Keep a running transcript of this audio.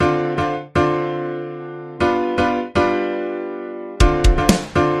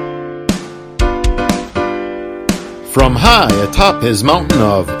From high atop his mountain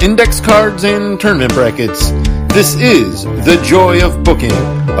of index cards and tournament brackets, this is The Joy of Booking,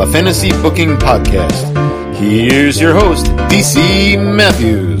 a fantasy booking podcast. Here's your host, DC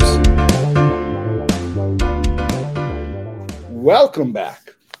Matthews. Welcome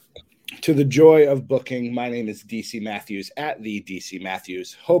back to The Joy of Booking. My name is DC Matthews at the DC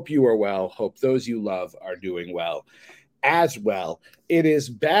Matthews. Hope you are well. Hope those you love are doing well as well. It is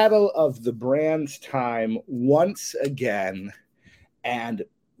Battle of the Brands time once again, and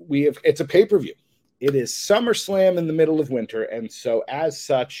it's a pay-per-view. It is SummerSlam in the middle of winter, and so as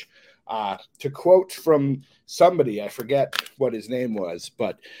such, to quote from somebody, I forget what his name was,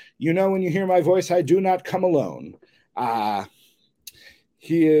 but you know when you hear my voice, I do not come alone.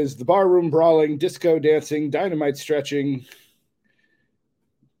 He is the barroom brawling, disco dancing, dynamite stretching.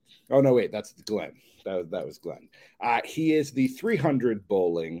 Oh, no, wait, that's Glenn. That was Glenn. He is the 300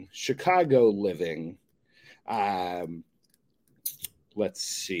 bowling, Chicago living. Let's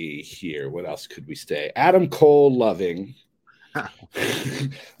see here. What else could we say? Adam Cole loving.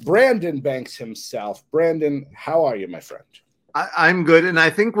 Brandon Banks himself. Brandon, how are you, my friend? I'm good, and I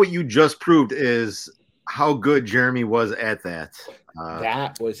think what you just proved is how good Jeremy was at that.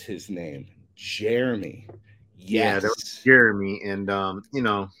 That was his name, Jeremy. Yes. Yeah, that was Jeremy, and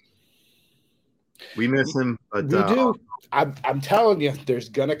we miss him, but we do. I'm telling you, there's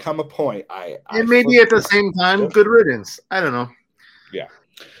gonna come a point. And maybe at the same time, good riddance. I don't know. Yeah,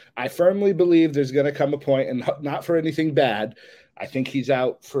 I firmly believe there's gonna come a point, and not for anything bad. I think he's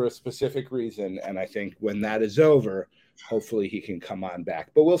out for a specific reason, and I think when that is over, hopefully he can come on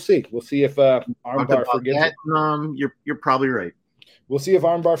back. But we'll see. We'll see if Armbar forgives him. You're probably right. We'll see if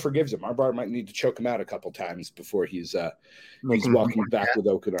Armbar forgives him. Armbar might need to choke him out a couple times before he's walking back with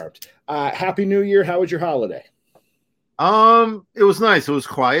open arms. Happy New Year. How was your holiday? It was nice. It was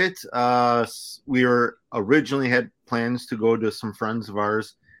quiet. We originally had plans to go to some friends of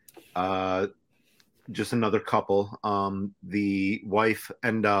ours. Just another couple. The wife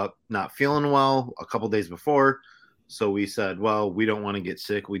ended up not feeling well a couple days before. So we said, well, we don't want to get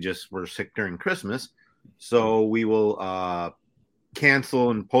sick. We just were sick during Christmas. So we will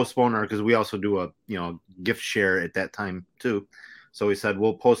cancel and postpone because we also do a gift share at that time too. So we said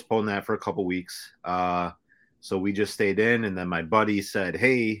we'll postpone that for a couple weeks. So we just stayed in, and then my buddy said,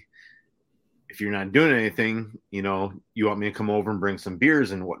 hey, if you're not doing anything, you want me to come over and bring some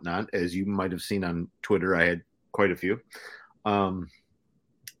beers and whatnot. As you might have seen on Twitter, I had quite a few. And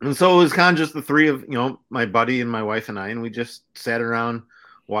so it was kind of just the three of, my buddy and my wife and I, and we just sat around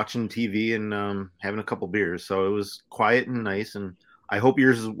watching TV and having a couple beers. So it was quiet and nice, and I hope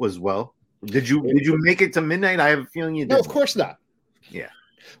yours was well. Did you make it to midnight? I have a feeling you did. No, of course not. Yeah.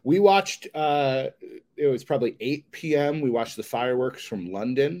 We watched, it was probably 8 p.m. We watched the fireworks from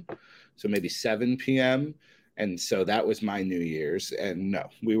London, so maybe 7 p.m. And so that was my New Year's. And no,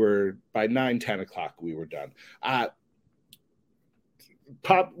 we were, by 9, 10 o'clock, we were done.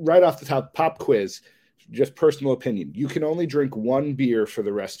 Pop, right off the top, pop quiz, just personal opinion. You can only drink one beer for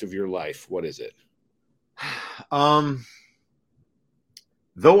the rest of your life. What is it?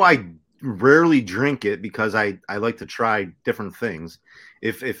 Though I rarely drink it because I like to try different things.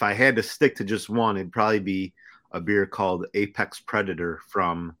 If I had to stick to just one, it'd probably be a beer called Apex Predator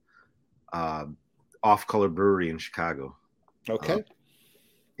from Off Color Brewery in Chicago. Okay.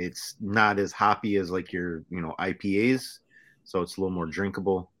 It's not as hoppy as like your IPAs, so it's a little more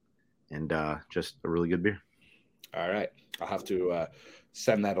drinkable and just a really good beer. All right, I'll have to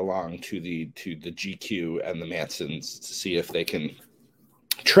send that along to the GQ and the Mansons to see if they can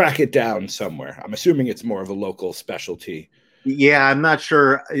track it down somewhere. I'm assuming it's more of a local specialty. Yeah, I'm not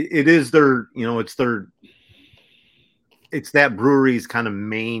sure. It is their, it's that brewery's kind of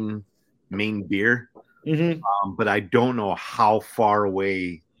main beer. Mm-hmm. But I don't know how far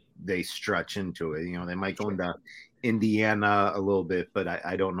away they stretch into it. They might go into Indiana a little bit, but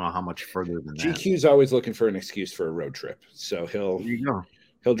I don't know how much further than that. GQ's always looking for an excuse for a road trip. So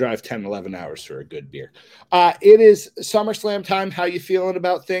he'll drive 10, 11 hours for a good beer. It is SummerSlam time. How you feeling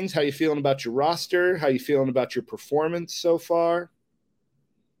about things? How you feeling about your roster? How you feeling about your performance so far?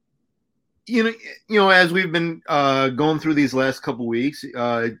 As we've been going through these last couple weeks,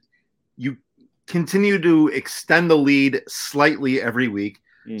 you continue to extend the lead slightly every week.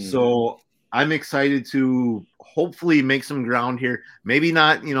 So I'm excited to hopefully make some ground here. Maybe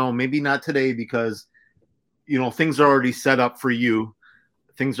not today because, things are already set up for you.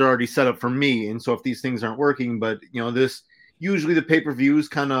 Things are already set up for me. And so if these things aren't working, but usually the pay-per-views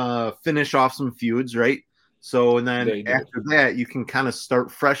kind of finish off some feuds, right? So, and then after that, you can kind of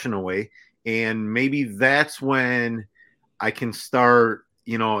start fresh in a way. And maybe that's when I can start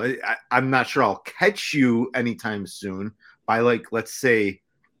I'm not sure I'll catch you anytime soon by, like, let's say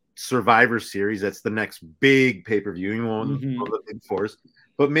Survivor Series. That's the next big pay-per-view. You won't know the big force,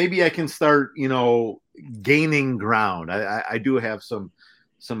 but maybe I can start, gaining ground. I do have some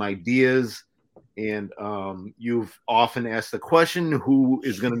ideas, and you've often asked the question, who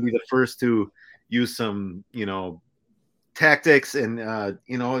is going to be the first to use some, tactics, and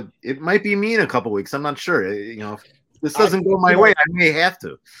it might be me in a couple weeks. I'm not sure. If this doesn't go my way, I may have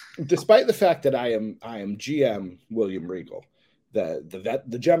to. Despite the fact that I am GM William Regal,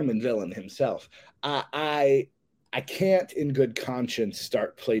 the gentleman villain himself, I can't in good conscience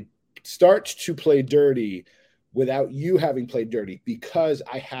start to play dirty without you having played dirty, because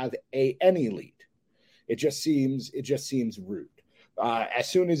I have any lead. It just seems rude. As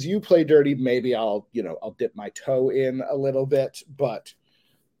soon as you play dirty, maybe I'll dip my toe in a little bit, but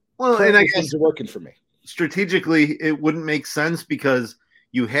and I guess things are working for me. Strategically, it wouldn't make sense because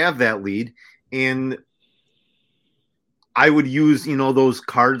you have that lead, and I would use, those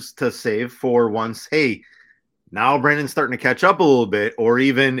cards to save for once, hey, now Brandon's starting to catch up a little bit, or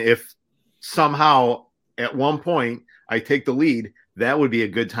even if somehow at one point I take the lead, that would be a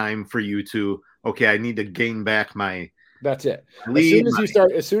good time for you to, okay, I need to gain back my That's it. lead.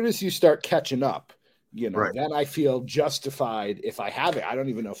 As soon as you start catching up, right. Then I feel justified if I have it. I don't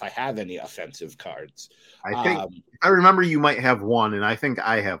even know if I have any offensive cards. I think I remember you might have one, and I think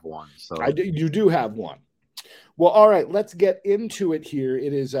I have one. So you do have one. Well, all right, let's get into it here.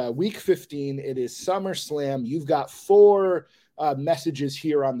 It is week 15. It is SummerSlam. You've got 4 messages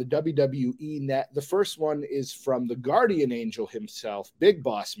here on the WWE net. The first one is from the Guardian Angel himself, Big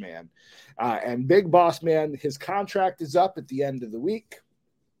Boss Man. And Big Boss Man, his contract is up at the end of the week,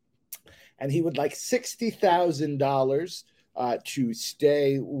 and he would like $60,000 to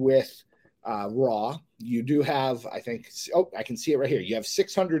stay with Raw. You do have, I think, I can see it right here. You have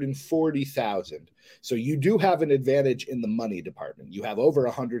 $640,000. So you do have an advantage in the money department. You have over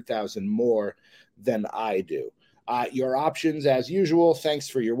 $100,000 more than I do. Your options, as usual, thanks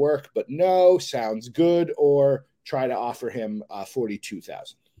for your work, but no, sounds good, or try to offer him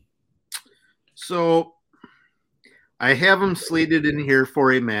 $42,000. So I have him slated in here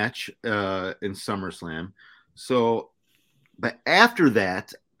for a match in SummerSlam. So, but after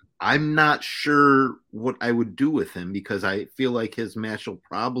that, I'm not sure what I would do with him, because I feel like his match will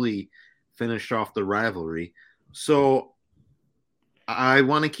probably finish off the rivalry. So I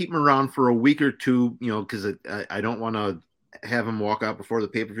want to keep him around for a week or two, because I don't want to have him walk out before the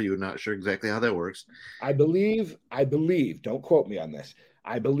pay-per-view. Not sure exactly how that works. I believe, don't quote me on this,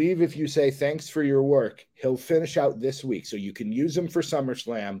 I believe if you say thanks for your work, he'll finish out this week. So you can use him for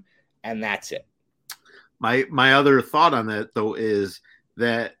SummerSlam, and that's it. My other thought on that, though, is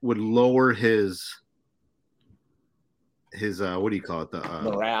that would lower his what do you call it?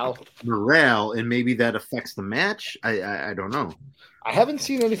 The morale, and maybe that affects the match. I don't know. I haven't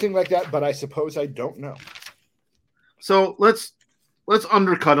seen anything like that, but I suppose I don't know. So let's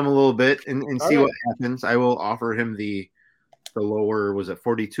undercut him a little bit and see what happens. I will offer him the lower, was it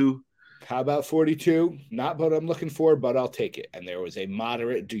 42? How about 42? Not what I'm looking for, but I'll take it. And there was a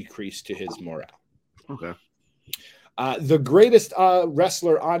moderate decrease to his morale. Okay. The greatest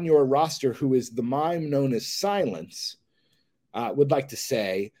wrestler on your roster, who is the mime known as Silence, would like to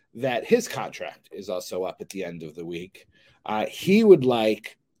say that his contract is also up at the end of the week. He would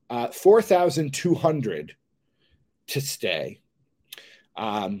like $4,200 to stay.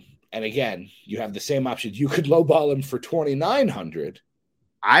 And again, you have the same option. You could lowball him for $2,900.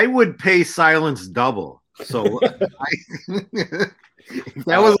 I would pay Silence double. So if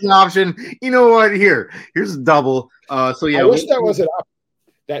that was an option, you know what? Here's double. So yeah, I wish that was an option.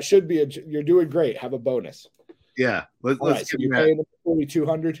 That should be you're doing great. Have a bonus. Yeah, let's so you're paying him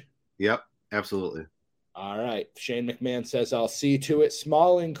 $4,200. Yep, absolutely. All right. Shane McMahon says, I'll see to it.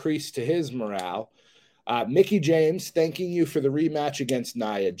 Small increase to his morale. Mickey James, thanking you for the rematch against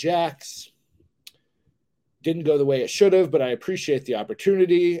Nia Jax. Didn't go the way it should have, but I appreciate the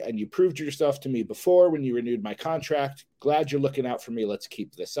opportunity, and you proved yourself to me before when you renewed my contract. Glad you're looking out for me. Let's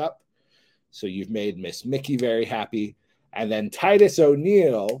keep this up. So you've made Miss Mickey very happy. And then Titus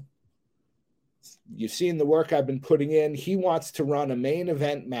O'Neil, you've seen the work I've been putting in. He wants to run a main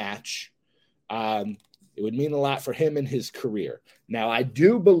event match. It would mean a lot for him in his career. Now, I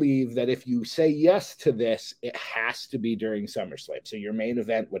do believe that if you say yes to this, it has to be during SummerSlam. So your main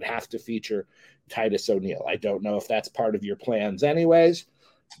event would have to feature Titus O'Neil. I don't know if that's part of your plans anyways,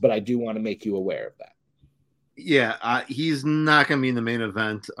 but I do want to make you aware of that. Yeah, he's not going to be in the main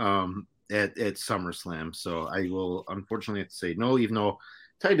event at SummerSlam. So I will unfortunately have to say no, even though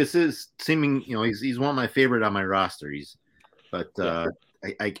Titus is seeming, he's one of my favorite on my roster.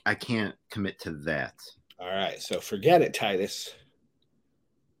 I can't commit to that. All right, so forget it, Titus.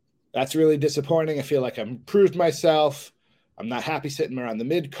 That's really disappointing. I feel like I've improved myself. I'm not happy sitting around the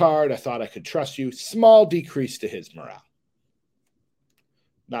mid card. I thought I could trust you. Small decrease to his morale.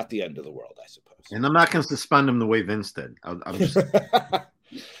 Not the end of the world, I suppose. And I'm not going to suspend him the way Vince did. I'm just...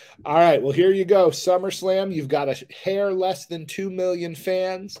 All right, well, here you go. SummerSlam, you've got a hair less than 2 million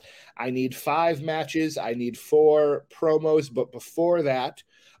fans. I need 5 matches. I need 4 promos. But before that,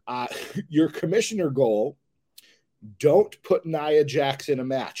 your commissioner goal, don't put Nia Jax in a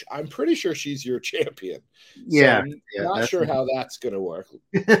match. I'm pretty sure she's your champion. Yeah. So not sure how that's going to work.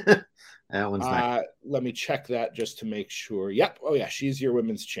 That one's nice. Let me check that just to make sure. Yep. Oh, yeah. She's your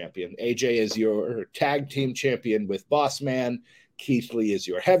women's champion. AJ is your tag team champion with Boss Man. Keith Lee is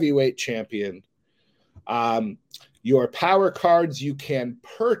your heavyweight champion. Your power cards you can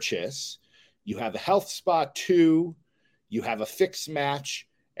purchase. You have a Health Spa 2. You have a Fix Match.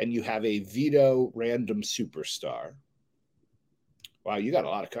 And you have a Vito Random Superstar. Wow, you got a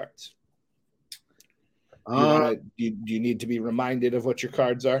lot of cards. Do you need to be reminded of what your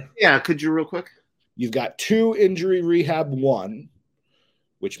cards are? Yeah, could you real quick? You've got 2 Injury Rehab 1,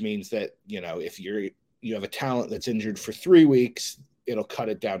 which means that, if you have a talent that's injured for 3 weeks, it'll cut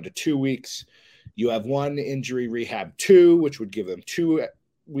it down to 2 weeks. You have 1 Injury Rehab 2, which would give them 2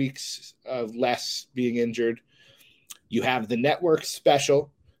 weeks of less being injured. You have the network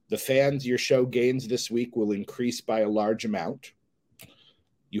special. The fans your show gains this week will increase by a large amount.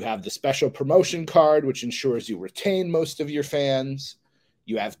 You have the special promotion card, which ensures you retain most of your fans.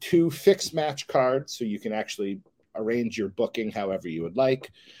 You have 2 Fix Match cards, so you can actually arrange your booking however you would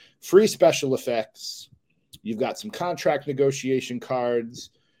like. Free special effects. You've got some contract negotiation cards.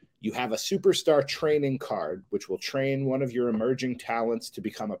 You have a superstar training card, which will train one of your emerging talents to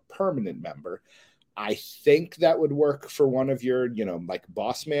become a permanent member. I think that would work for one of your, like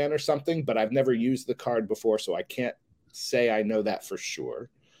Boss Man or something, but I've never used the card before, so I can't say I know that for sure.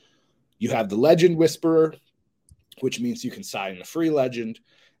 You have the Legend Whisperer, which means you can sign a free legend,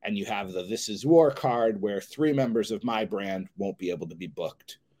 and you have the This Is War card, where 3 members of my brand won't be able to be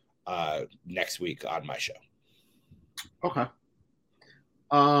booked next week on my show. Okay.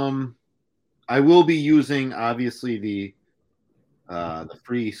 I will be using, obviously, the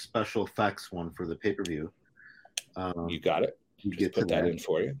free special effects one for the pay-per-view. You got it. You just put that in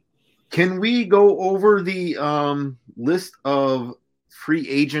for you. Can we go over the list of free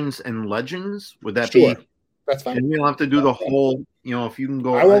agents and legends? Would that be? That's fine. And we don't have to do the whole. If you can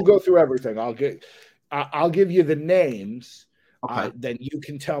go. I won't go through everything. I'll give you the names. Okay. Then you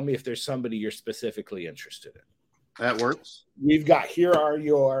can tell me if there's somebody you're specifically interested in. That works. Here are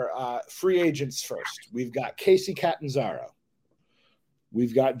your free agents first. We've got Casey Catanzaro.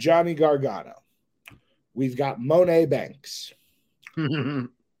 We've got Johnny Gargano. We've got Monet Banks.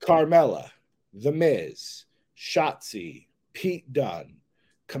 Carmella. The Miz. Shotzi. Pete Dunne.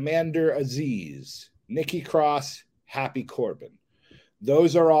 Commander Aziz. Nikki Cross. Happy Corbin.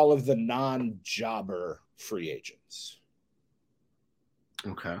 Those are all of the non-jobber free agents.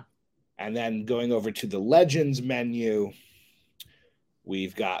 Okay. And then going over to the Legends menu,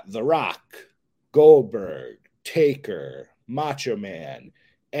 we've got The Rock, Goldberg, Taker, Macho Man,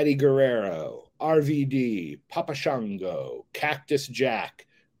 Eddie Guerrero, RVD, Papa Shango, Cactus Jack,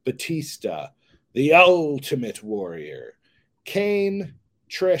 Batista, The Ultimate Warrior, Kane,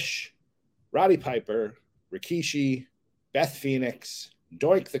 Trish, Roddy Piper, Rikishi, Beth Phoenix,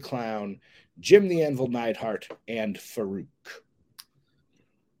 Doink the Clown, Jim the Anvil Neidhart, and Farouk.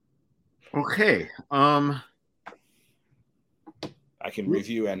 Okay. I can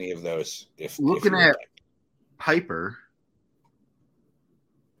review any of those if looking at Piper.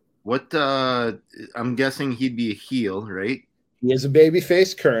 What I'm guessing he'd be a heel, right? He is a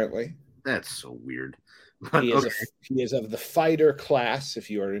babyface currently. That's so weird. He is of the fighter class, if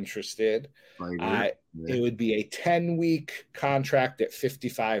you are interested. It would be a 10-week contract at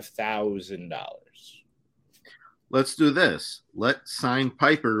 $55,000. Let's do this. Let's sign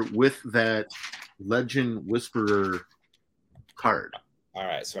Piper with that Legend Whisperer card. All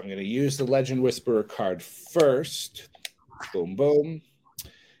right, so I'm going to use the Legend Whisperer card first. Boom, boom.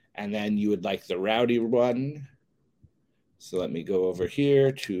 And then you would like the Rowdy one. So let me go over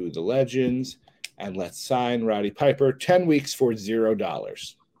here to the Legends, and let's sign Rowdy Piper. 10 weeks for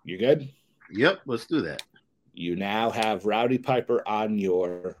 $0. You good? Yep, let's do that. You now have Rowdy Piper on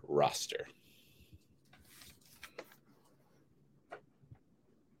your roster.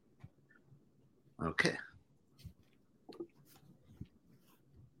 Okay.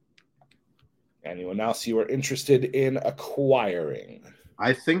 Anyone else you are interested in acquiring?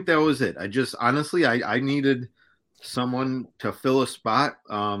 I think that was it. I just honestly, I needed someone to fill a spot.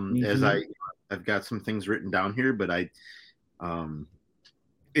 As I've got some things written down here, but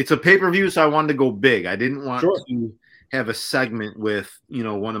it's a pay-per-view, so I wanted to go big. I didn't want to have a segment with,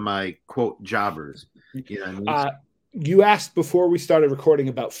 one of my quote jobbers. You know what I mean? You asked before we started recording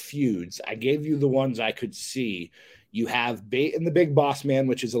about feuds. I gave you the ones I could see. You have Bate and the Big Boss Man,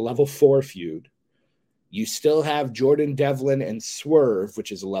 which is a level 4 feud. You still have Jordan Devlin and Swerve,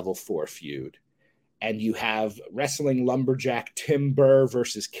 which is a level 4 feud. And you have Wrestling Lumberjack Tim Burr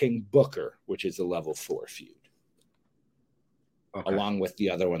versus King Booker, which is a level 4 feud. Okay. Along with the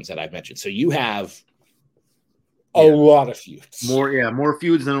other ones that I mentioned. So you have a lot of feuds. More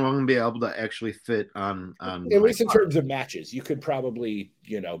feuds than I'm going to be able to actually fit on at least in terms of matches. You could probably,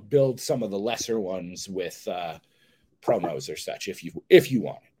 build some of the lesser ones with promos or such if you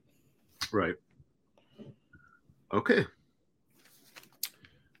want. Right. Okay.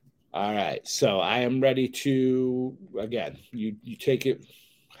 All right. So I am ready to, again, you take it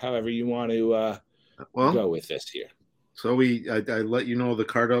however you want to go with this here. So I let you know the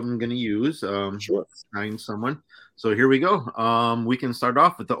card I'm going to use. Sure. Sign someone. So here we go. We can start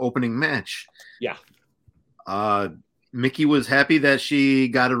off with the opening match. Yeah. Mickey was happy that she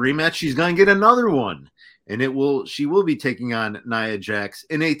got a rematch. She's going to get another one. And she will be taking on Nia Jax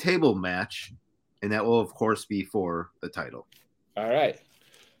in a table match. And that will, of course, be for the title. All right.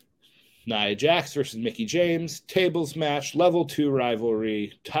 Nia Jax versus Mickie James. Tables match. Level 2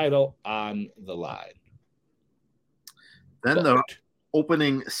 rivalry. Title on the line. Then the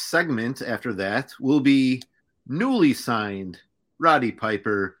opening segment after that will be newly signed Roddy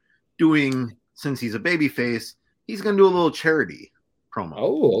Piper doing, since he's a babyface, he's going to do a little charity promo.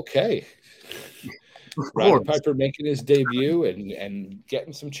 Oh, okay. Roddy Piper making his debut and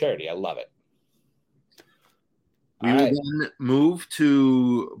getting some charity. I love it. We will then move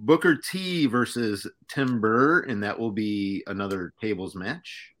to Booker T versus Tim Burr, and that will be another tables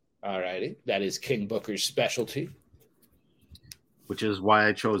match. All righty. That is King Booker's specialty. Which is why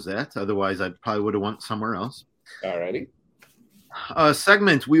I chose that. Otherwise, I probably would have went somewhere else. All righty.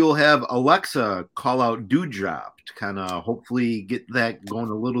 Segment, we will have Alexa call out Doudrop to kind of hopefully get that going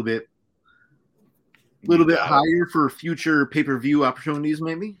a little bit higher for future pay-per-view opportunities,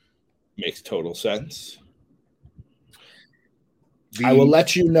 maybe. Makes total sense. I will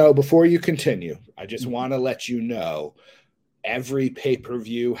let you know before you continue. I just want to let you know every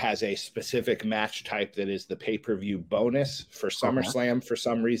pay-per-view has a specific match type that is the pay-per-view bonus. For SummerSlam, for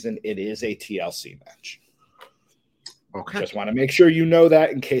some reason, it is a TLC match. Okay. Just want to make sure you know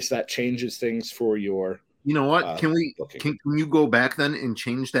that in case that changes things for your. You know what? Can you go back then and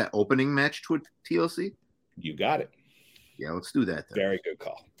change that opening match to a TLC? You got it. Yeah, let's do that then. Very good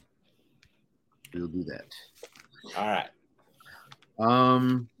call. We'll do that. All right.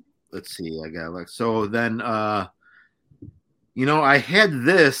 Let's see. I got so then I had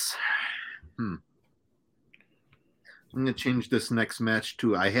this. I'm gonna change this next match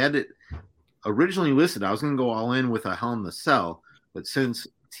too. I had it originally listed. I was gonna go all in with a Hell in the Cell, but since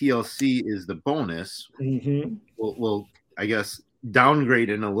TLC is the bonus, we'll I guess downgrade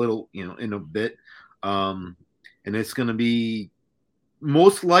in a little, in a bit. And it's gonna be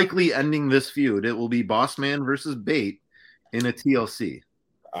most likely ending this feud. It will be Boss Man versus Bate in a TLC.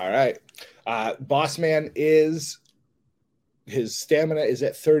 All right. Boss Man his stamina is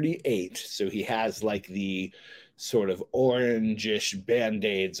at 38, so he has like the sort of orangish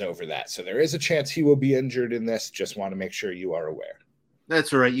band-aids over that. So there is a chance he will be injured in this. Just want to make sure you are aware.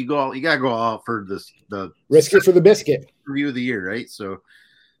 That's all right. You gotta go out for the risk it for the biscuit review of the year, right? So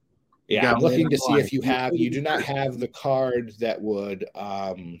yeah, I'm looking to see if you do not have the card that would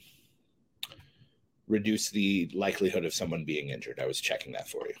reduce the likelihood of someone being injured. I was checking that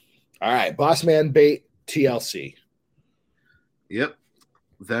for you. All right, Boss Man Bate TLC. Yep.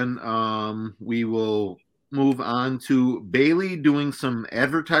 Then we will move on to Bayley doing some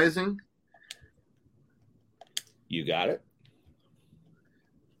advertising. You got it.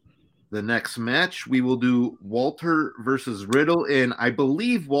 The next match, we will do Walter versus Riddle, and I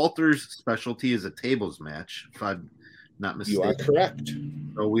believe Walter's specialty is a tables match, if I'm not mistaken. You are correct.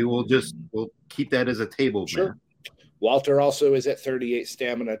 So we'll keep that as a table match. Walter also is at 38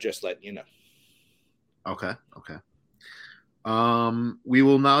 stamina, just letting you know. Okay. We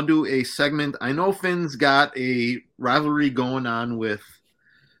will now do a segment. I know Finn's got a rivalry going on with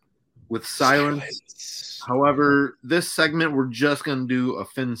Silence. However, this segment, we're just going to do a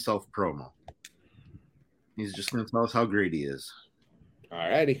Finn self promo. He's just going to tell us how great he is. All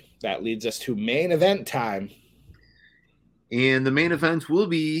righty. That leads us to main event time. And the main event will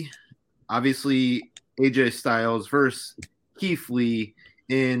be, obviously, AJ Styles versus Keith Lee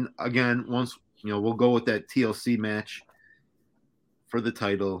in, again, once we'll go with that TLC match for the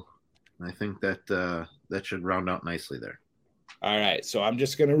title. I think that that should round out nicely there. All right, so I'm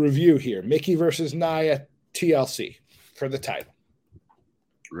just going to review here. Mickie versus Nia, TLC for the title.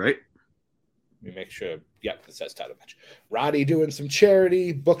 Right. Let me make sure. Yep, it says title match. Roddy doing some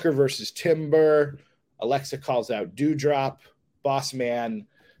charity. Booker versus Timber. Alexa calls out Doudrop. Boss Man.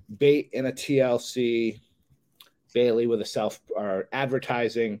 Bait in a TLC. Bailey with a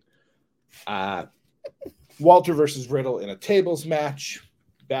advertising. Walter versus Riddle in a tables match.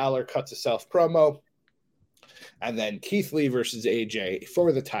 Balor cuts a self promo. And then Keith Lee versus AJ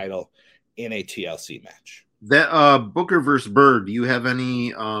for the title in a TLC match. That Booker versus Bird, do you have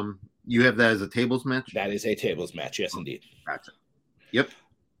any you have that as a tables match? That is a tables match, yes, indeed. Gotcha. Yep.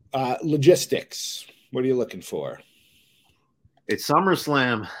 Logistics. What are you looking for? It's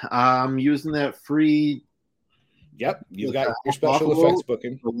SummerSlam. I'm using that free. Yep, you got your special effects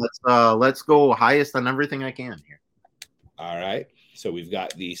booking. So let's go highest on everything I can here. All right. So we've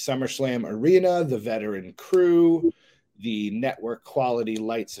got the SummerSlam Arena, the Veteran Crew, the Network Quality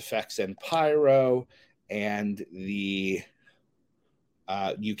Lights, Effects, and Pyro, and the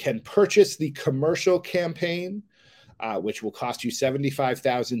you can purchase the commercial campaign, which will cost you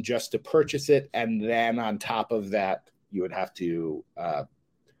 $75,000 just to purchase it, and then on top of that, you would have to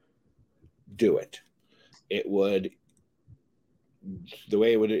do it. It would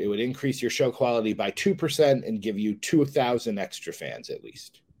increase your show quality by 2% and give you 2,000 extra fans at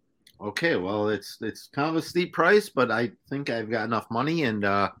least. Okay, well, it's kind of a steep price, but I think I've got enough money, and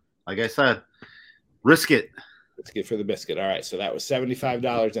like I said, risk it. Let's get for the biscuit. All right, so that was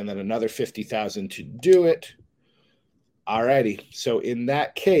 $75 and then another $50,000 to do it. All righty. So in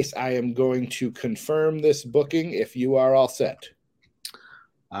that case, I am going to confirm this booking if you are all set.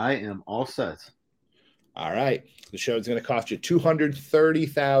 I am all set. All right. The show is going to cost you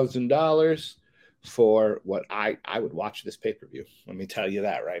 $230,000 for what I would watch this pay-per-view. Let me tell you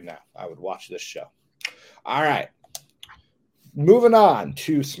that right now. I would watch this show. All right. Moving on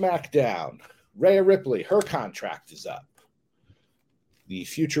to SmackDown. Rhea Ripley, her contract is up. The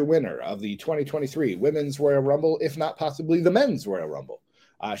future winner of the 2023 Women's Royal Rumble, if not possibly the Men's Royal Rumble.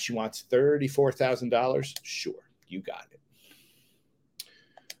 She wants $34,000. Sure, you got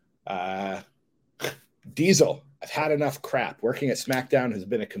it. Diesel, I've had enough crap. Working at SmackDown has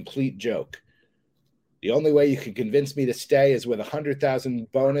been a complete joke. The only way you can convince me to stay is with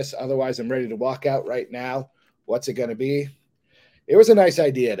 $100,000 bonus. Otherwise, I'm ready to walk out right now. What's it going to be? It was a nice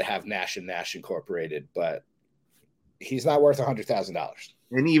idea to have Nash and Nash Incorporated, but he's not worth $100,000.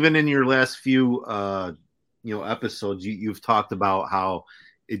 And even in your last few, episodes, you've talked about how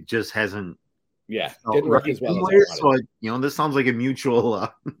it just hasn't. Yeah, didn't work as well as I wanted. So, this sounds like a mutual.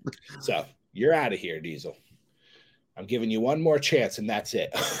 So you're out of here, Diesel. I'm giving you one more chance, and that's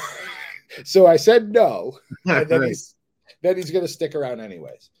it. So I said no, and then he's going to stick around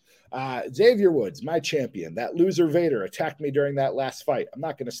anyways. Xavier Woods, my champion. That loser Vader attacked me during that last fight. I'm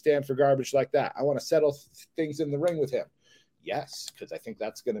not going to stand for garbage like that. I want to settle things in the ring with him. Yes, because I think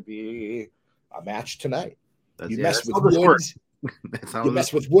that's going to be a match tonight. You mess with Woods. You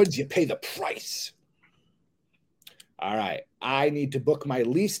mess with Woods, you pay the price. All right. I need to book my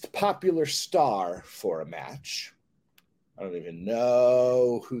least popular star for a match. I don't even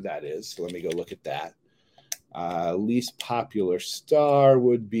know who that is. So let me go look at that. Least popular star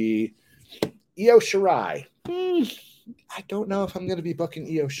would be Io Shirai. I don't know if I'm going to be booking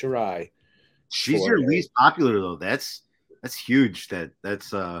Io Shirai. She's your least popular, though. That's huge.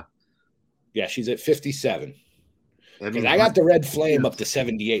 That's yeah, she's at 57. Because I got the Red Flame up to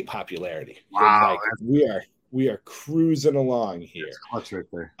 78 popularity. Wow, we are cruising along here. That's clutch right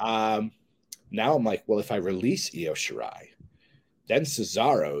there. Now I'm like, well, if I release Io Shirai, then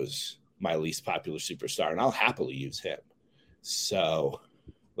Cesaro's my least popular superstar, and I'll happily use him. So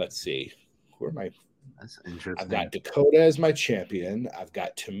let's see. Who are my? That's interesting. I've got Dakota as my champion. I've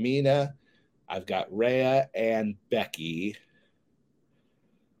got Tamina. I've got Rhea and Becky.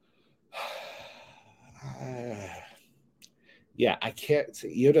 Yeah, I can't.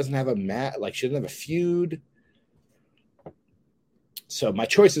 Io doesn't have a match. Like, she doesn't have a feud. So my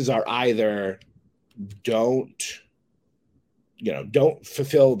choices are either don't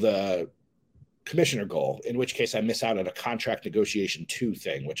fulfill the commissioner goal, in which case I miss out on a contract negotiation 2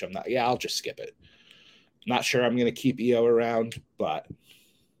 thing, which I'm not. Yeah, I'll just skip it. Not sure I'm going to keep Io around, but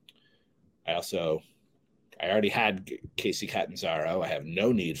I already had Casey Catanzaro. I have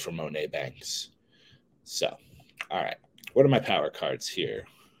no need for Monet Banks. So, all right. What are my power cards here?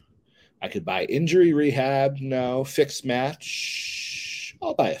 I could buy injury rehab. No. Fixed match.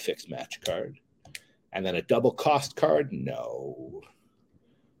 I'll buy a fixed match card. And then a double cost card. No.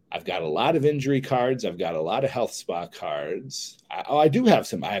 I've got a lot of injury cards. I've got a lot of health spa cards. I do have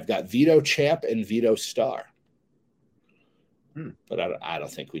some. I've got Veto Champ and Veto Star. But I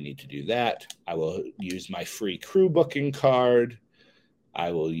don't think we need to do that. I will use my free crew booking card.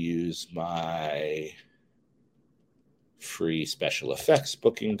 I will use my free special effects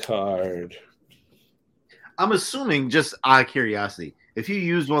booking card. I'm assuming, just out of curiosity, if you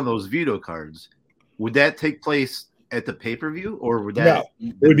used one of those veto cards, would that take place at the pay-per-view, or would that? No,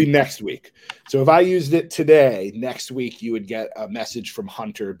 it would be next week. So if I used it today, next week you would get a message from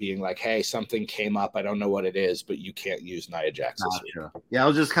Hunter being like, "Hey, something came up. I don't know what it is, but you can't use Nia Jax this week." Yeah, I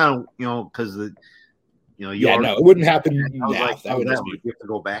was just kind of, because the, no, it wouldn't happen now. Like, that would just be, you have to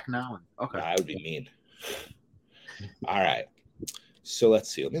go back now. Okay, that would be mean. All right, so let's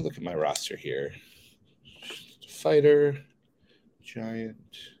see. Let me look at my roster here. Fighter, Giant.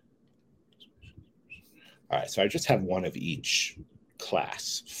 All right, so I just have one of each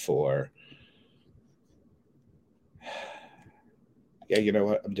class for. Yeah, you know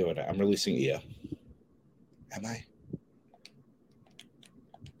what? I'm doing it. I'm releasing Io. Am I?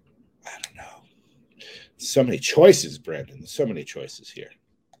 I don't know. So many choices, Brandon. So many choices here.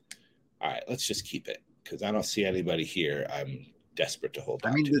 All right, let's just keep it because I don't see anybody here. I'm desperate to hold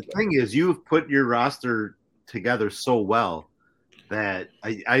on. I mean, the thing is, you've put your roster together so well that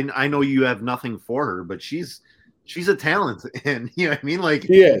I know you have nothing for her, but she's a talent, and you know what I mean. Like,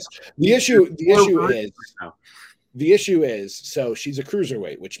 she is. The issue is, so she's a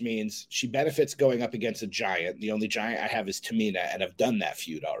cruiserweight, which means she benefits going up against a giant. The only giant I have is Tamina, and I've done that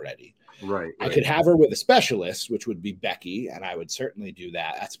feud already. Right. I could have her with a specialist, which would be Becky, and I would certainly do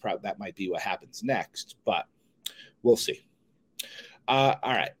that. That might be what happens next, but we'll see. All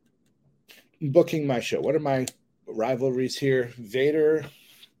right. Booking my show. What are my rivalries here? Vader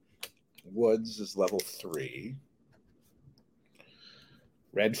Woods is level 3.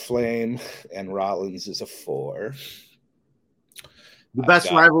 Red Flame and Rollins is a 4. The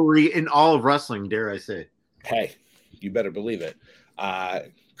best rivalry in all of wrestling, dare I say. Hey, you better believe it.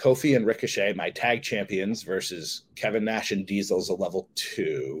 Kofi and Ricochet, my tag champions, versus Kevin Nash and Diesel's a level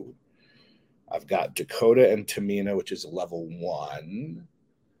 2. I've got Dakota and Tamina, which is a level 1.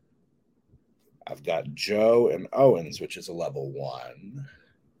 I've got Joe and Owens, which is a level 1.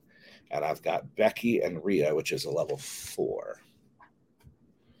 And I've got Becky and Rhea, which is a level 4.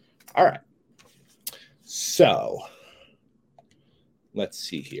 All right. So let's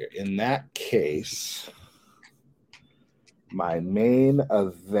see here. In that case, my main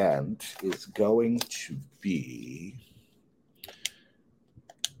event is going to be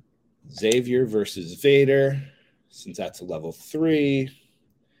Xavier versus Vader, since that's a level 3.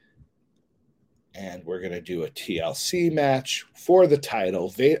 And we're going to do a TLC match for the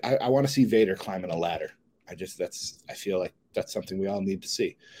title. I want to see Vader climbing a ladder. I feel like that's something we all need to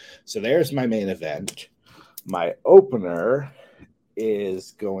see. So there's my main event. My opener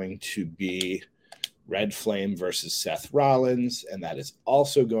is going to be Red Flame versus Seth Rollins, and that is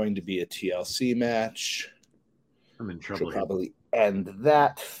also going to be a TLC match. I'm in trouble. Should probably end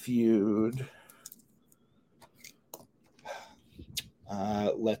that feud.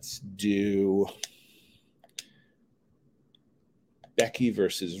 Let's do Becky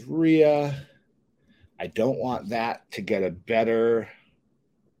versus Rhea. I don't want that to get a better.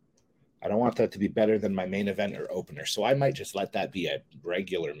 I don't want that to be better than my main event or opener. So I might just let that be a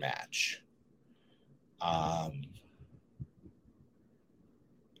regular match. And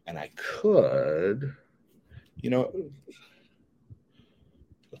I could,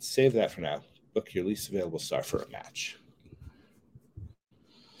 let's save that for now. Book your least available star for a match.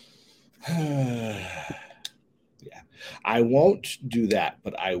 Yeah, I won't do that,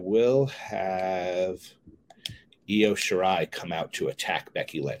 but I will have Io Shirai come out to attack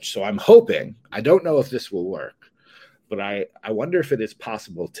Becky Lynch. So I'm hoping, I don't know if this will work, but I wonder if it is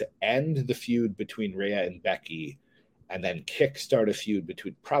possible to end the feud between Rhea and Becky and then kickstart a feud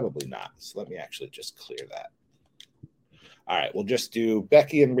between, probably not. So let me actually just clear that. All right, we'll just do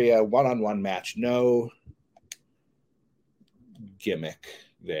Becky and Rhea one-on-one match. No gimmick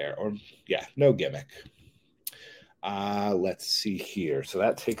there, no gimmick. Let's see here. So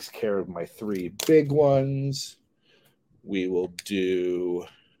that takes care of my 3 big ones. We will do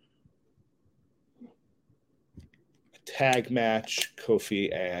a tag match,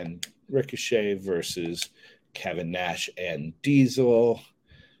 Kofi and Ricochet versus Kevin Nash and Diesel.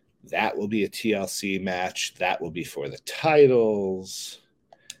 That will be a TLC match. That will be for the titles.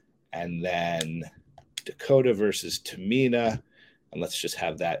 And then Dakota versus Tamina. And let's just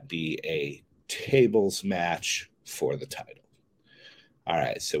have that be a tables match for the title. All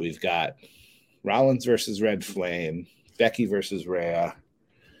right, so we've got Rollins versus Red Flame, Becky versus Rhea,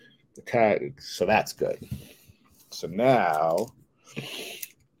 Okay, so that's good. So now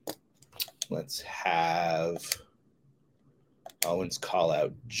let's have Owens call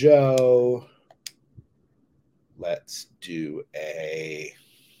out Joe. Let's do a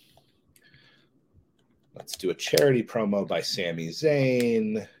charity promo by Sami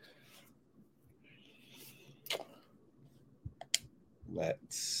Zayn.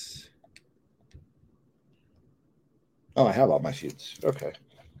 I have all my feuds. Okay.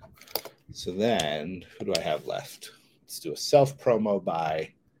 So then, who do I have left? Let's do a self promo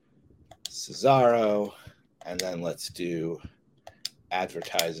by Cesaro, and then let's do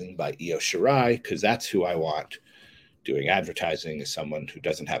advertising by Io Shirai, because that's who I want doing advertising, is someone who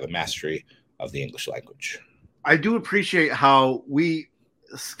doesn't have a mastery of the English language. I do appreciate how we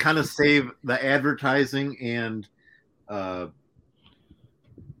kind of save the advertising and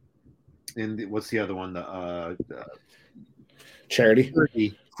what's the other one? The charity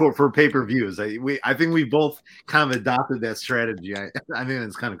for pay-per-views. I think we both kind of adopted that strategy. I think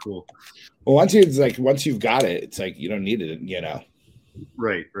it's kind of cool. Well, once you've got it, it's like you don't need it,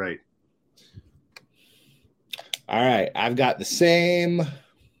 Right. All right, I've got the same.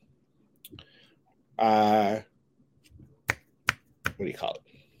 What do you call it?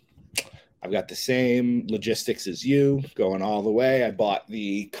 I've got the same logistics as you, going all the way. I bought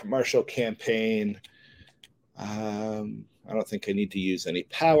the commercial campaign. I don't think I need to use any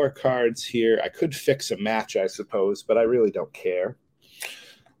power cards here. I could fix a match, I suppose, but I really don't care.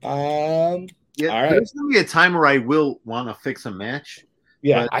 Yeah, all right. There's going to be a time where I will want to fix a match.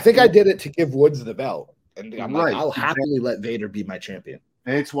 Yeah, I think I did it to give Woods the belt. And I'm right. like, I'll happily let Vader be my champion.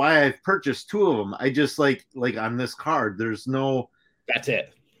 And it's why I've purchased two of them. I just like on this card, there's no. That's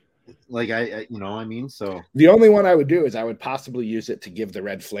it. Like I I mean, so the only one I would do is I would possibly use it to give the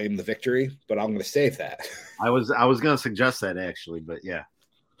Red Flame the victory, but I'm going to save that. I was going to suggest that actually, but yeah.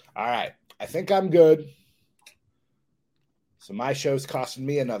 All right, I think I'm good. So my show's costing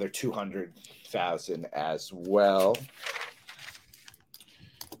me another $200,000 as well.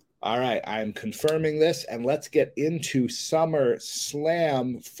 All right, I'm confirming this, and let's get into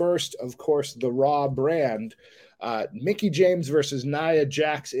SummerSlam. First, of course, the Raw brand. Mickie James versus Nia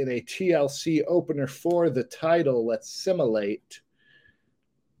Jax in a TLC opener for the title. Let's simulate.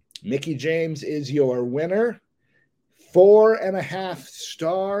 Mickie James is your winner. 4.5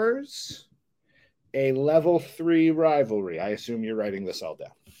 stars. A level 3 rivalry. I assume you're writing this all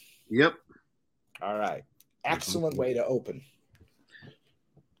down. Yep. All right. Excellent way to open.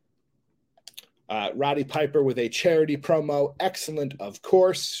 Roddy Piper with a charity promo. Excellent, of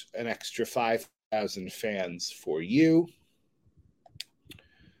course. An extra 5,000 fans for you.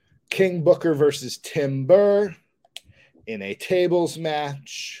 King Booker versus Tim Burr in a tables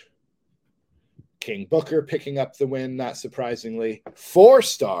match. King Booker picking up the win, not surprisingly. 4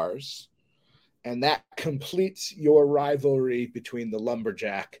 stars. And that completes your rivalry between the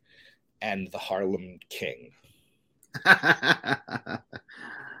Lumberjack and the Harlem King.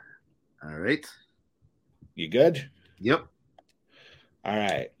 All right. You good? Yep. All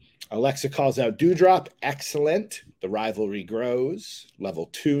right. Alexa calls out Doudrop. Excellent. The rivalry grows. Level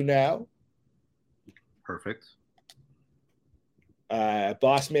 2 now. Perfect.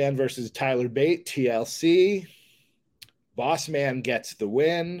 Bossman versus Tyler Bate. TLC. Bossman gets the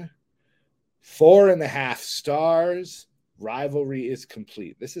win. 4.5 stars. Rivalry is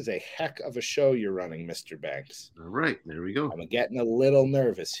complete. This is a heck of a show you're running, Mr. Banks. All right. There we go. I'm getting a little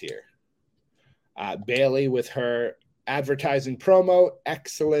nervous here. Bailey with her advertising promo.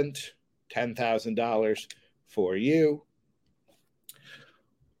 Excellent. $10,000 for you.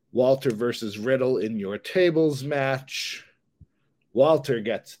 Walter versus Riddle in your tables match. Walter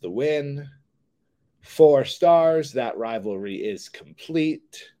gets the win. 4 stars. That rivalry is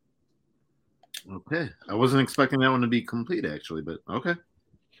complete. Okay. I wasn't expecting that one to be complete, actually, but okay.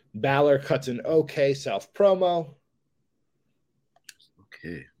 Balor cuts an okay self-promo.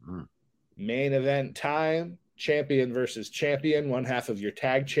 Okay. Main event time. Champion versus champion. One half of your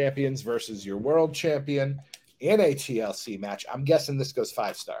tag champions versus your world champion in a TLC match. I'm guessing this goes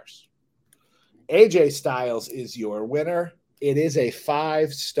 5 stars. AJ Styles is your winner. It is a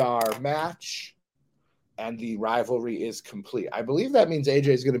 5-star match, and the rivalry is complete. I believe that means AJ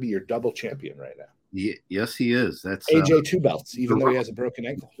is going to be your double champion right now. Yes, he is. That's AJ 2 belts, even though he has a broken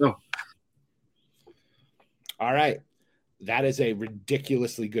ankle. Oh. All right. That is a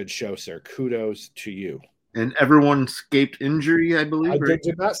ridiculously good show, sir. Kudos to you. And everyone escaped injury, I believe? I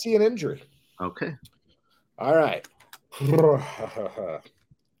did not see an injury. Okay. All right. I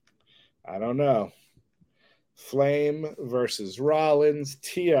don't know. Flame versus Rollins,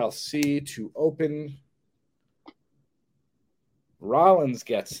 TLC to open. Rollins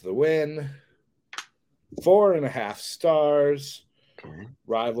gets the win. 4.5 stars. Okay.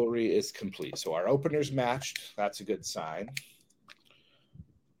 Rivalry is complete. So our openers matched. That's a good sign.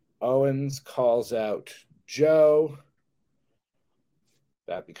 Owens calls out Joe.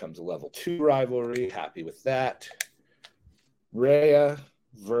 That becomes a level 2 rivalry. Happy with that. Rhea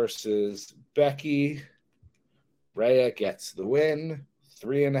versus Becky. Rhea gets the win.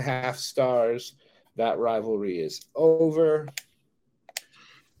 3.5 stars. That rivalry is over.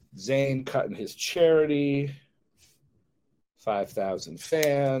 Zayn cutting his charity. 5,000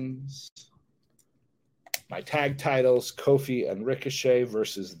 fans. My tag titles, Kofi and Ricochet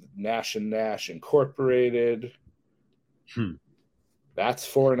versus Nash and Nash Incorporated. That's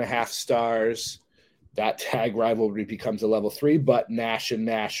 4.5 stars. That tag rivalry becomes a level 3, but Nash and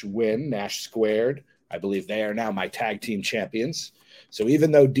Nash win. Nash squared. I believe they are now my tag team champions. So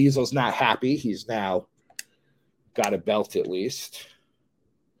even though Diesel's not happy, he's now got a belt at least.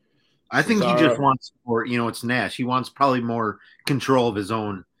 I think he just wants more, it's Nash. He wants probably more control of his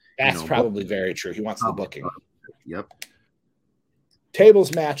own. That's probably very true. He wants the booking. Yep.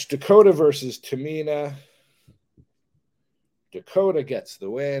 Tables match, Dakota versus Tamina. Dakota gets the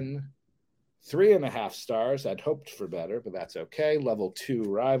win. 3.5 stars. I'd hoped for better, but that's okay. Level 2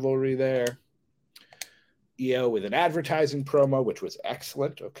 rivalry there. EO with an advertising promo, which was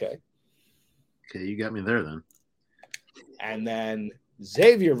excellent. Okay, you got me there then. And then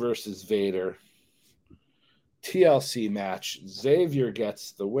Xavier versus Vader. TLC match. Xavier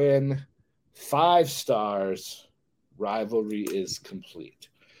gets the win. 5 stars. Rivalry is complete.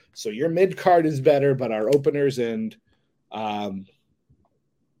 So your mid card is better, but our openers and wow,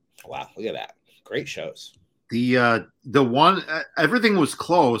 look at that. Great shows. The one everything was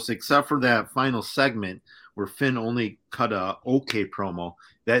close except for that final segment where Finn only cut a okay promo.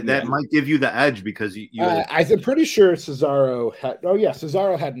 That might give you the edge because you I'm pretty sure Cesaro had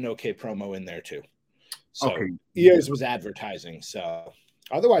an okay promo in there too. So EO's was advertising. So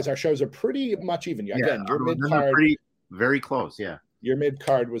otherwise our shows are pretty much even. Again, your mid card very close, yeah. Your mid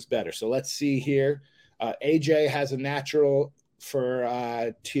card was better. So let's see here. AJ has a natural for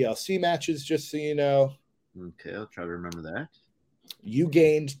TLC matches, just so you know. Okay, I'll try to remember that. You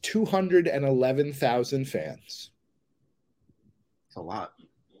gained 211,000 fans. That's a lot.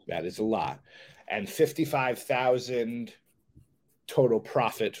 That is a lot. And 55,000 total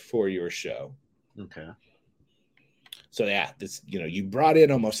profit for your show. Okay. So yeah, this you brought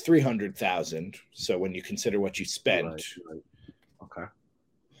in almost 300,000. So when you consider what you spent. Right. Okay.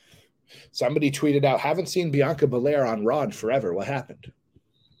 Somebody tweeted out, haven't seen Bianca Belair on Raw in forever. What happened?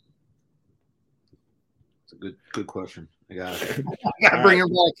 It's a good question. I got to bring her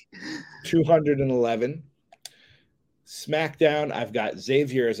back. 211. SmackDown, I've got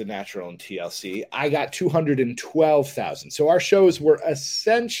Xavier as a natural in TLC. I got 212,000. So our shows were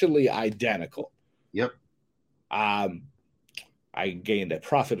essentially identical. Yep. I gained a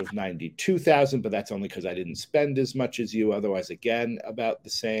profit of 92,000, but that's only because I didn't spend as much as you. Otherwise, again, about the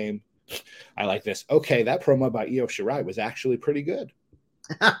same. I like this. Okay, that promo about Io Shirai was actually pretty good.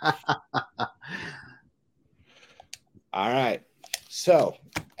 All right. So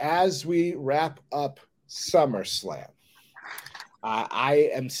as we wrap up SummerSlam, I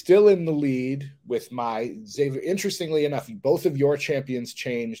am still in the lead with my Xavier. Interestingly enough, both of your champions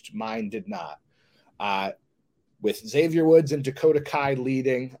changed. Mine did not. With Xavier Woods and Dakota Kai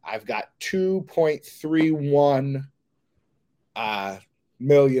leading, I've got 2.31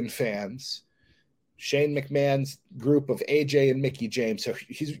 million fans. Shane McMahon's group of AJ and Mickey James. So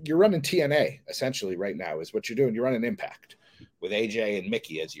you're running TNA essentially right now is what you're doing. You're running Impact with AJ and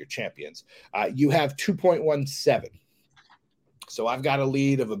Mickey as your champions. You have 2.17. So I've got a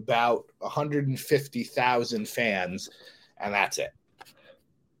lead of about 150,000 fans, and that's it.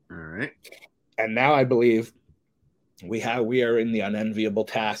 All right. And now I believe we are in the unenviable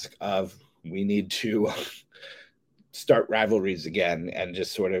task of we need to start rivalries again and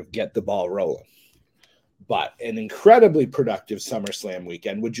just sort of get the ball rolling. But an incredibly productive SummerSlam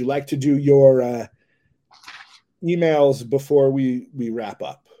weekend. Would you like to do your emails before we wrap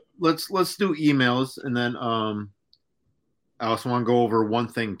up? Let's do emails, and then I also want to go over one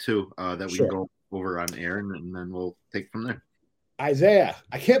thing too that we can go over on air, and then we'll take from there. Isaiah,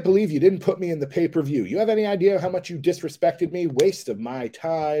 I can't believe you didn't put me in the pay-per-view. You have any idea how much you disrespected me? Waste of my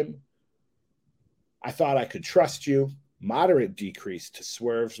time. I thought I could trust you. Moderate decrease to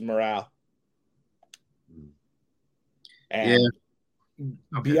Swerve's morale. And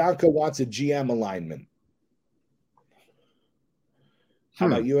Bianca wants a GM alignment. How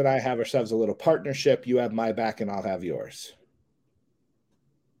about you and I have ourselves a little partnership? You have my back and I'll have yours.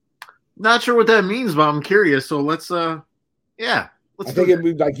 Not sure what that means, but I'm curious. So let's Yeah. I think it'd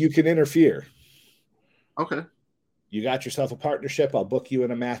be like you can interfere. Okay. You got yourself a partnership. I'll book you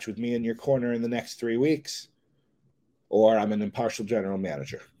in a match with me in your corner in the next 3 weeks. Or I'm an impartial general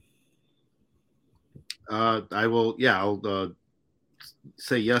manager. I will. Yeah, I'll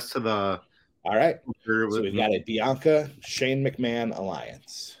say yes to the. All right. So we've got a Bianca Shane McMahon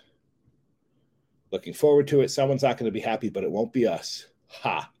alliance. Looking forward to it. Someone's not going to be happy, but it won't be us.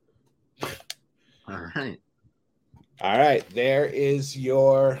 Ha. All right. All right. There is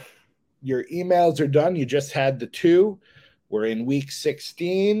your emails are done. You just had the 2. We're in week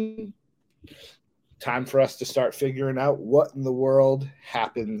 16. Time for us to start figuring out what in the world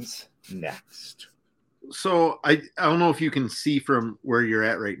happens next. So I don't know if you can see from where you're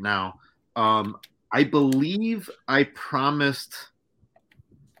at right now. I believe I promised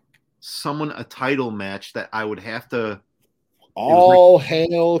someone a title match that I would have to. All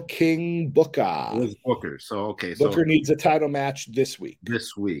hail King Booker. It was Booker. So okay. Booker needs a title match this week.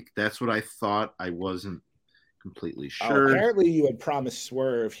 That's what I thought. I wasn't completely sure. Apparently, you had promised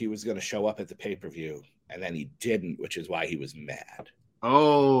Swerve he was going to show up at the pay-per-view, and then he didn't, which is why he was mad.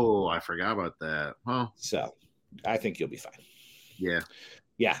 Oh, I forgot about that. Well, so I think you'll be fine. Yeah.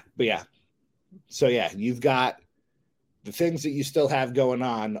 So you've got the things that you still have going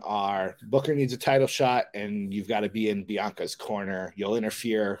on are Booker needs a title shot, and you've got to be in Bianca's corner. You'll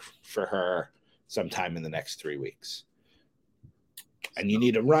interfere for her sometime in the next 3 weeks. And you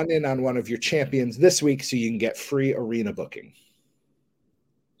need to run in on one of your champions this week so you can get free arena booking.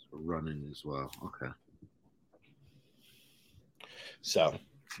 So running as well. Okay. So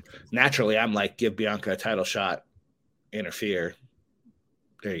naturally, I'm like, give Bianca a title shot, interfere.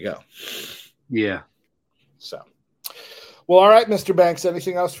 There you go. Yeah. So, well, all right, Mr. Banks,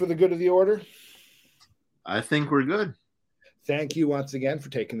 anything else for the good of the order? I think we're good. Thank you once again for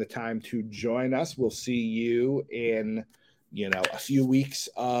taking the time to join us. We'll see you in, a few weeks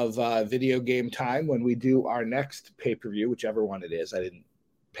of video game time when we do our next pay-per-view, whichever one it is. I didn't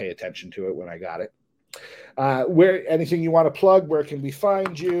pay attention to it when I got it. Where anything you want to plug, where can we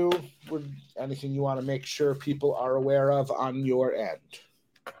find you? Anything you want to make sure people are aware of on your end?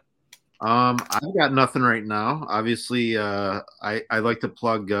 I've got nothing right now. Obviously, I like to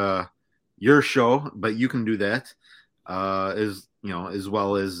plug your show, but you can do that. As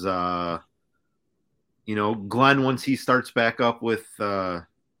well as Glenn, once he starts back up with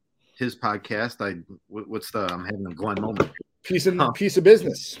his podcast, I'm having a Glenn moment. Piece of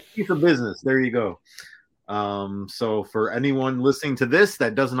business. Piece of business. There you go. So for anyone listening to this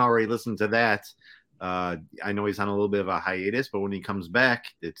that doesn't already listen to that, I know he's on a little bit of a hiatus, but when he comes back,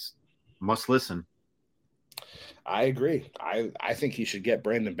 it's must listen. I agree. I think he should get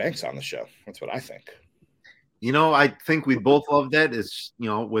Brandon Banks on the show. That's what I think. I think we both love that. Is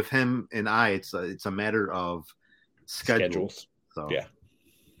with him and I, it's a matter of schedules. So yeah.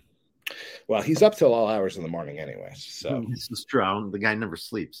 Well, he's up till all hours in the morning anyway. So this is true. The guy never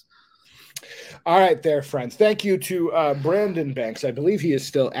sleeps. All right, there, friends. Thank you to Brandon Banks. I believe he is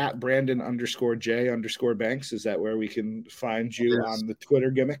still at Brandon_J_Banks. Is that where we can find you on the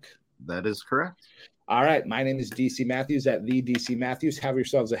Twitter gimmick? That is correct. All right. My name is DC Matthews at the DC Matthews. Have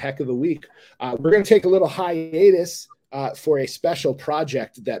yourselves a heck of a week. We're going to take a little hiatus for a special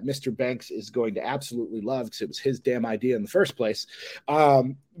project that Mr. Banks is going to absolutely love because it was his damn idea in the first place.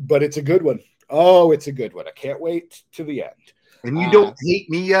 But it's a good one. Oh, it's a good one. I can't wait to the end. And you don't hate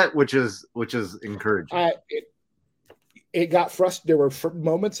me yet, which is encouraging. It got frustrated. There were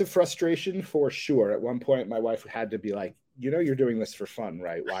moments of frustration for sure. At one point, my wife had to be like, you're doing this for fun,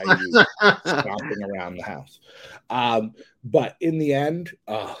 right? Why are you stomping around the house? But in the end,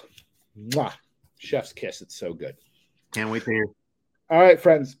 chef's kiss. It's so good. Can't wait to hear. All right,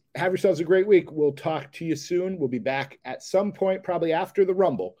 friends. Have yourselves a great week. We'll talk to you soon. We'll be back at some point, probably after the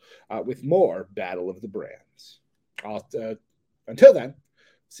Rumble, with more Battle of the Brands. Until then,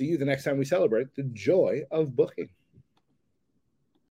 see you the next time we celebrate the joy of booking.